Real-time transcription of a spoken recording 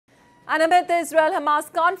And amid the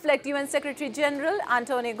Israel-Hamas conflict, UN Secretary-General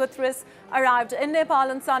Antonio Guterres arrived in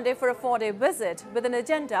Nepal on Sunday for a 4-day visit with an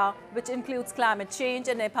agenda which includes climate change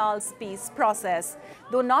and Nepal's peace process.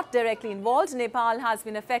 Though not directly involved, Nepal has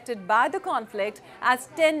been affected by the conflict as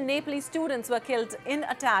 10 Nepali students were killed in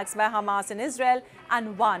attacks by Hamas in Israel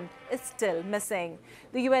and one is still missing.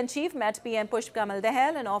 The UN chief met PM Pushpa Kamal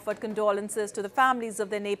Dahal and offered condolences to the families of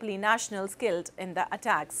the Nepali nationals killed in the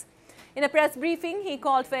attacks. In a press briefing, he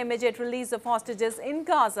called for immediate release of hostages in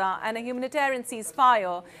Gaza and a humanitarian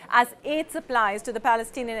ceasefire as aid supplies to the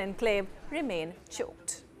Palestinian enclave remain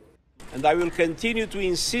choked. And I will continue to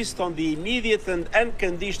insist on the immediate and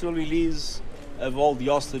unconditional release of all the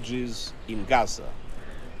hostages in Gaza.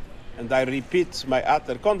 And I repeat my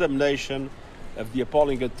utter condemnation of the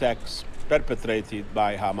appalling attacks perpetrated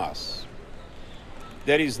by Hamas.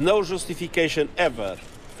 There is no justification ever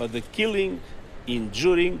for the killing,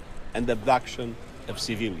 injuring, and abduction of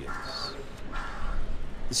civilians.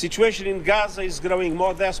 The situation in Gaza is growing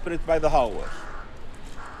more desperate by the hour.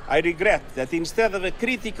 I regret that instead of a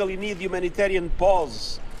critically needed humanitarian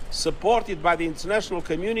pause supported by the international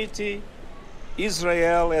community,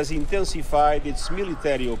 Israel has intensified its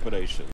military operation.